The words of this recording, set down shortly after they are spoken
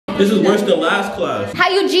This is worse than last class. How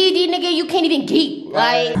you g.e.d, nigga? You can't even geek.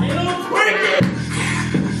 Like. You don't twerk it.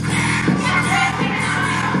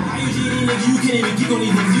 How you g.e.d, nigga? You can't even geek on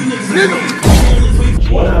these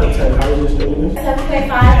niggas. 1 out of 10. How are you studying? 7.5.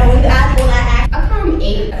 And when you ask, will I act? I come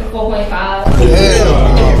 8,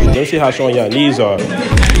 4.5. Let's see how strong your knees are. Yeah,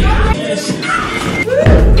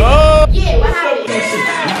 what happened?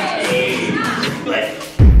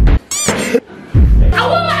 I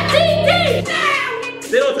want my g.e.d.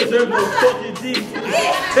 They don't deserve no fucking G.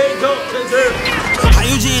 They don't deserve. How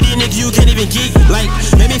you g.e.d, nigga? You can't even geek. Like,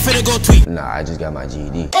 make me finna go tweet. Nah, I just got my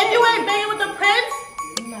g.e.d. If you ain't banging with the prince,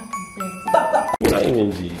 You're not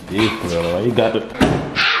even g.e.d, bro. You got the.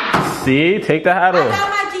 See? Take the hat I off. got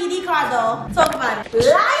my g.e.d card though. Talk about it. Lie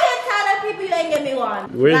and tell the people you ain't give me one.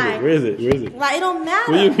 Where is it? Where is it? Where is it? Like, it don't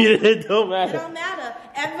matter. What do you mean it don't It matter? don't matter.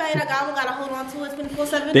 Everybody that got one gotta hold on to it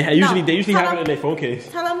 24/7. They usually have it in their phone case.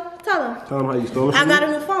 Tell them. Tell them how you stole it I from got me.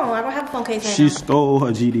 a new phone. I don't have a phone case right She now. stole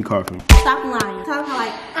her g.e.d card from me. Stop lying. Tell them how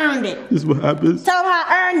I earned it. This is what happens. Tell them how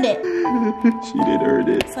I earned it. She did earn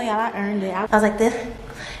it. So y'all, I earned it. I was like this,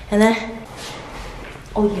 and then,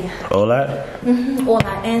 oh yeah. All that? All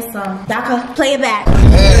that and some. Y'all can play it back.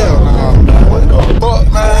 Hell no, man. What the fuck,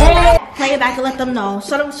 man? Play it back and let them know.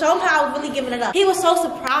 Show them how I was really giving it up. He was so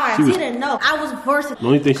surprised. He didn't know. I was versatile. The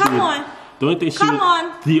only thing Come on. The only thing she Come was,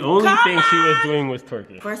 on. The only Come thing she was on. doing was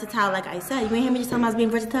twerking. Versatile, like I said. You ain't hear me just tell me I was being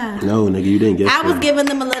versatile. No, nigga, you didn't get I was that. giving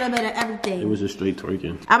them a little bit of everything. It was just straight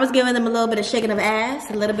twerking. I was giving them a little bit of shaking of ass,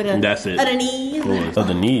 a little bit of, And that's it. of the knees. Of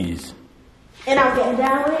the knees. And I was getting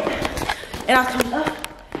down with it. And I was coming up.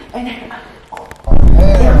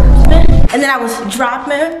 And then I was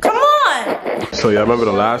dropping. Come on! So y'all remember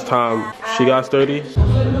the last time she got sturdy?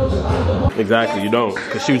 Exactly, you don't.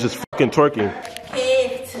 Because she was just fucking twerking.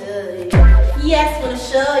 Yes, wanna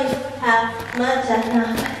show you how much I know.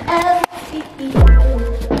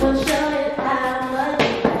 Wanna show you how much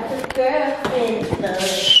the girlfriend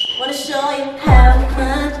loves. Wanna show you how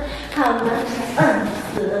much I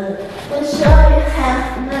understood. Wanna show you how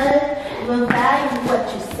much will value what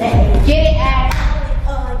you say. Get it out.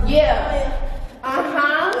 Yeah.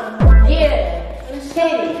 Yeah.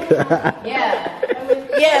 Steady. Yeah.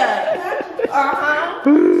 Yeah.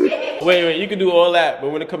 Wait, you can do all that, but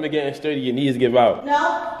when it comes to getting sturdy, your knees give out.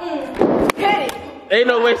 No. Hit it. Ain't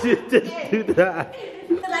no way she just do that.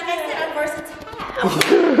 Like I said, I'm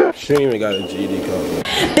versatile. She ain't even got a g.e.d card.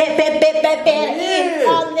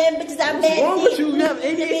 All them bitches I met. What's wrong with you? You have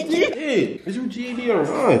ADHD? Is you g.e.d or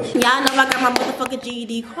lunch? Y'all know I got my motherfucking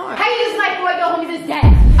g.e.d card. How you just like boy your homies is dead?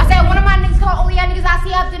 I said one of my niggas called only y'all niggas I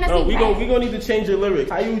see up there. No, we gonna need to change your lyrics.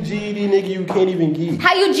 How you g.e.d nigga, you can't even geek.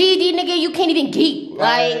 How you g.e.d nigga, you can't even geek.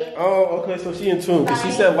 Like, oh, okay, so she in tune. Cause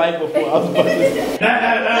she said life before. I was about to say.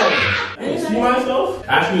 See myself?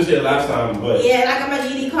 Ashley was here last time, but. yeah, and I got my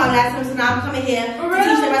g.e.d card last time, so now I'm coming here to teach the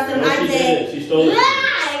rest of them. I did. She stole it.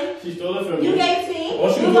 Lie! She stole it from me. You gave it to me. All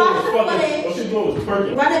she was doing was fucking. All she was doing was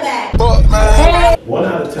twerking. Run it back. Fuck, man. 1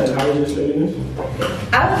 out of 10. How are you studying this?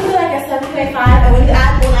 I would give it like a 7.5, and when you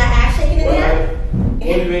ask, will I act shaking in there? What do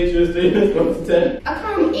you rate your students? 1 to 10? I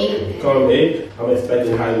come 8. Call me 8. I'm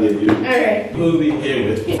expecting highly of you. Alright. Who will be here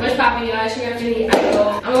with? What's poppin', y'all? She got really idol.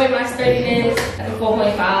 I'm gonna rate my sturdiness at a 4.5.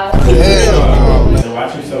 Hell no, man. And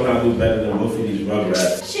watch you somehow do better than both of these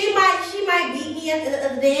rugrats. She might beat me at the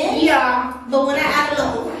end. Yeah. But when I add a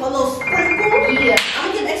little sprinkle, Yeah. I'm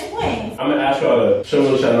gonna give extra points. I'm gonna ask y'all to show me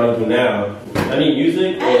what y'all know how to do now. I need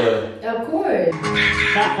music or. Of course.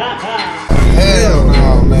 Hell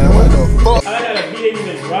no, man. What the fuck? I got a beat ain't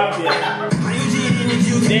even dropped yet.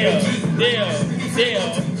 Damn.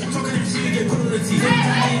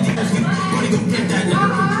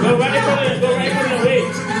 Go right in front of the wait.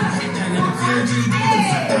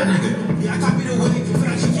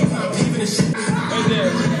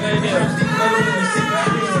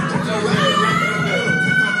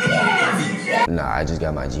 Nah, I just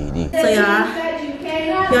got my g.e.d. So y'all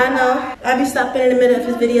know I be stopping in the middle of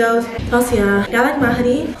his videos. Also y'all like my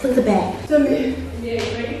hoodie? Look at the back.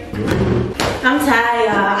 I'm tired,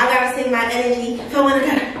 y'all. I gotta save my energy for when I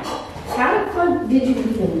gotta. How the fuck did you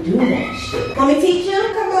even do that shit? Want me to teach you?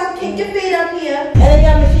 Come on, kick your feet up here. And then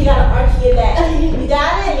y'all make sure you gotta arch your back. You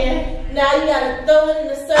got it? Yeah. Now you gotta throw it in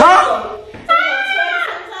the circle. Huh?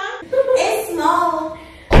 It's small.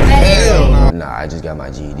 Hell no. Nah, I just got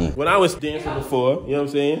my g.e.d. When I was dancing before, you know what I'm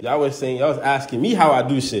saying? Y'all was asking me how I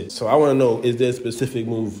do shit. So I wanna know, is there a specific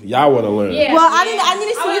move y'all wanna learn? Yeah. Well, I need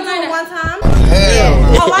to see you do it one time. Hell no.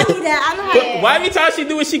 Oh, I need that. I know how to. Why every time she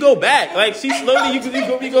do it, she go back? Like, she slowly, you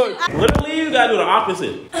go. Literally, you gotta do the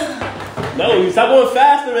opposite. No, you stop going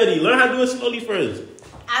fast already. Learn how to do it slowly first.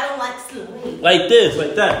 I don't like slowly. Like this,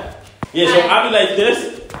 like that. Yeah, so I'll be like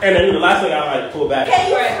this, and then the last thing I'll like pull back. Okay,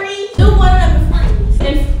 you're free. Do one of them.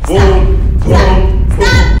 Boom, boom,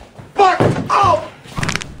 boom. Fuck off.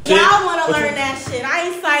 Y'all want to learn that shit. I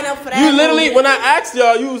ain't signed up for that. You literally, when I asked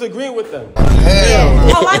y'all, you was agreeing with them. Hell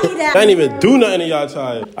no. Oh, I need that. I didn't even do nothing to y'all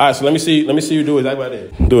time. All right, so let me see you do it. That's about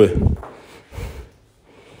it. Do it.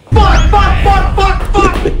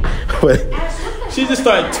 Fuck. Wait. She just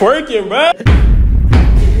started twerking, bro.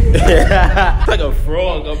 It's like a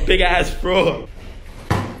frog, a big ass frog.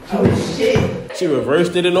 Oh shit. She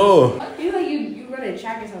reversed it and all. I feel like you run a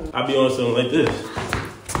track or something. I be on something like this.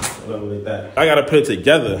 Something like that. I gotta put it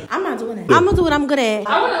together. I'm not doing it. I'm gonna do what I'm good at.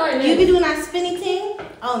 I wanna learn this. You be doing that spinning thing?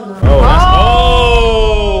 Oh no.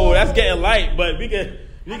 That's getting light, but we can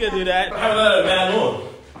do that. Have another man on.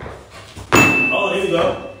 Oh, there you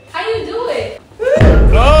go. How you do it?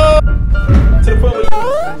 Oh, to the point where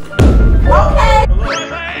Okay.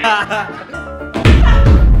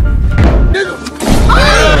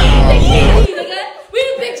 We the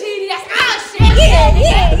big GD. That's our shit.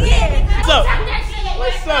 Yeah. What's up?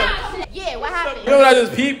 What's up? Yeah, what happened? You know what I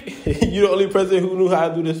just peeped? You the only person who knew how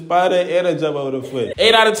to do the spider and a jump over the foot.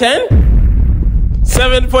 8 out of 10?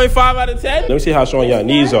 7.5 out of 10? Let me see how strong y'all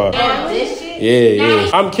knees are. This shit?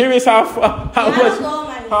 Yeah. I'm curious how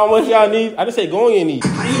much y'all need. I just say go on your knees. I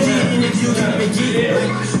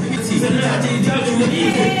feel like I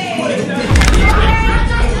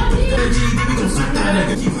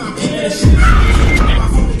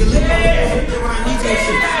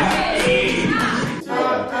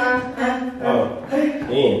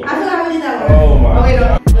did that one. Oh my.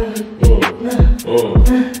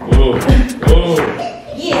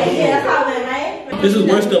 Yeah, that's how it went, right? This is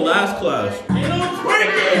worse than last class.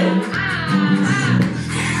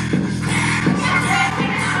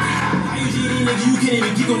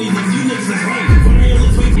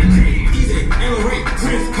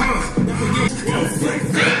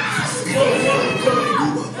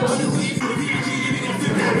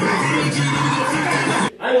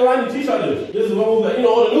 I ain't gonna lie to teach y'all this. This is what we like,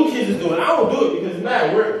 all the new kids is doing. I don't do it because it's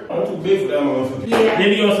mad work. I'm too big for that motherfucker. Yeah.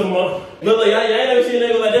 Maybe on some look like y'all ain't never seen a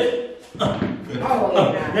nigga like this. Y'all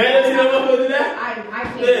ain't never seen that motherfucker do that? I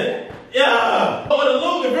can't. Yeah.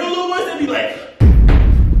 Oh, the real little ones, they be like.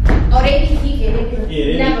 Oh, they be geeking. Yeah,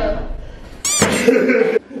 they Never. Be.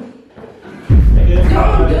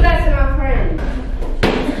 Don't do that to my friend.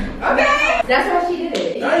 Okay. That's how she did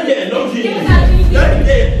it. I ain't getting no GD. Give us our GD. Y'all ain't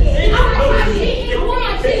getting I want my GD. I want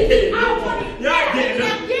my GD. I want it. Y'all ain't getting no.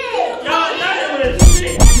 Y'all ain't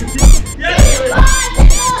shit. I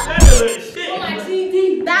want my GD.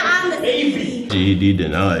 That I'm the Baby. GD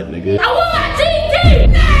denied, nigga. I want my GD.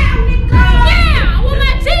 Now, nigga. Yeah, I want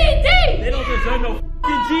my GD. They don't deserve no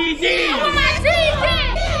fucking GD. I want my GD.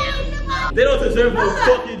 They don't deserve no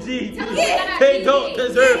fucking GD. They don't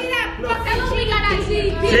deserve no.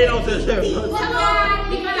 They don't deserve no.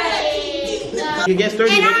 You get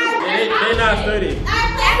sturdy, nigga. They not sturdy.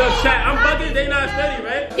 Yo, chat, I'm bugging. They not sturdy,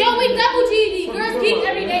 right? Yo, we double GD. Girls geek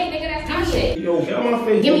every day, nigga. That's our shit. Yo, get on my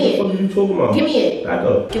face. Give me What the fuck are you talking about? Give me it. Back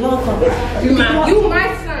up. Give her a call. You my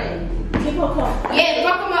son. Give her a call. Yeah,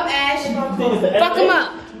 fuck him up, Ash. You think it's the Fuck him up.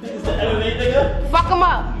 You think it's the MMA nigga? Fuck him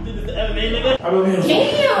up. You think it's the MMA nigga? I'm over here.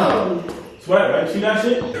 Damn. Sweat, right? See that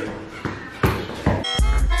shit?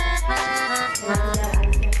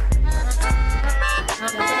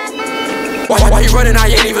 Why you running? I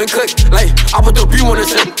ain't even click. Like, I put the beam on the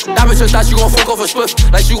shit. That bitch just thought she gon' fuck off a split.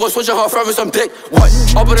 Like, she gon' switch her friend with some dick. What?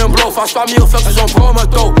 Up in them blow. If I spot me a flex on bro, I'ma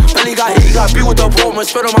throw. Belly got hit, he got beat with the bro. I'ma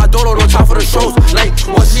spit on my dodo, no time for the shows. Like,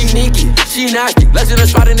 what she sneaky? She nasty. Legend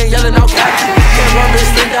is spotting and yelling out catchy. Can't run this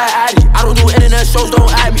thing that addy. I don't do internet shows,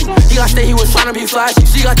 don't add me. He got stay, he was tryna be flashy.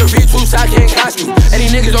 She got the V2 side, can't catch me. And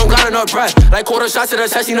these niggas don't got enough breath. Like, quarter shots to the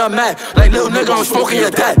chest, he not mad. Like, little nigga, I'm smoking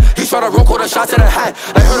your dad. He tryna roll quarter shots to the hat.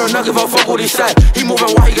 Like, heard her not give a fuck what he said. He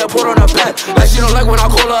moving while he get put on the bed. Like, she don't like when I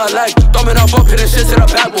call her a leg. Thumbing up, hitting shit to the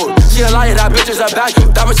backboard. She a liar, that bitch is a back.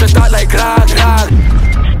 That bitch just thought like, grog, grog.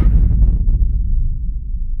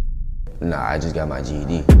 Nah, I just got my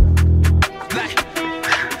GED.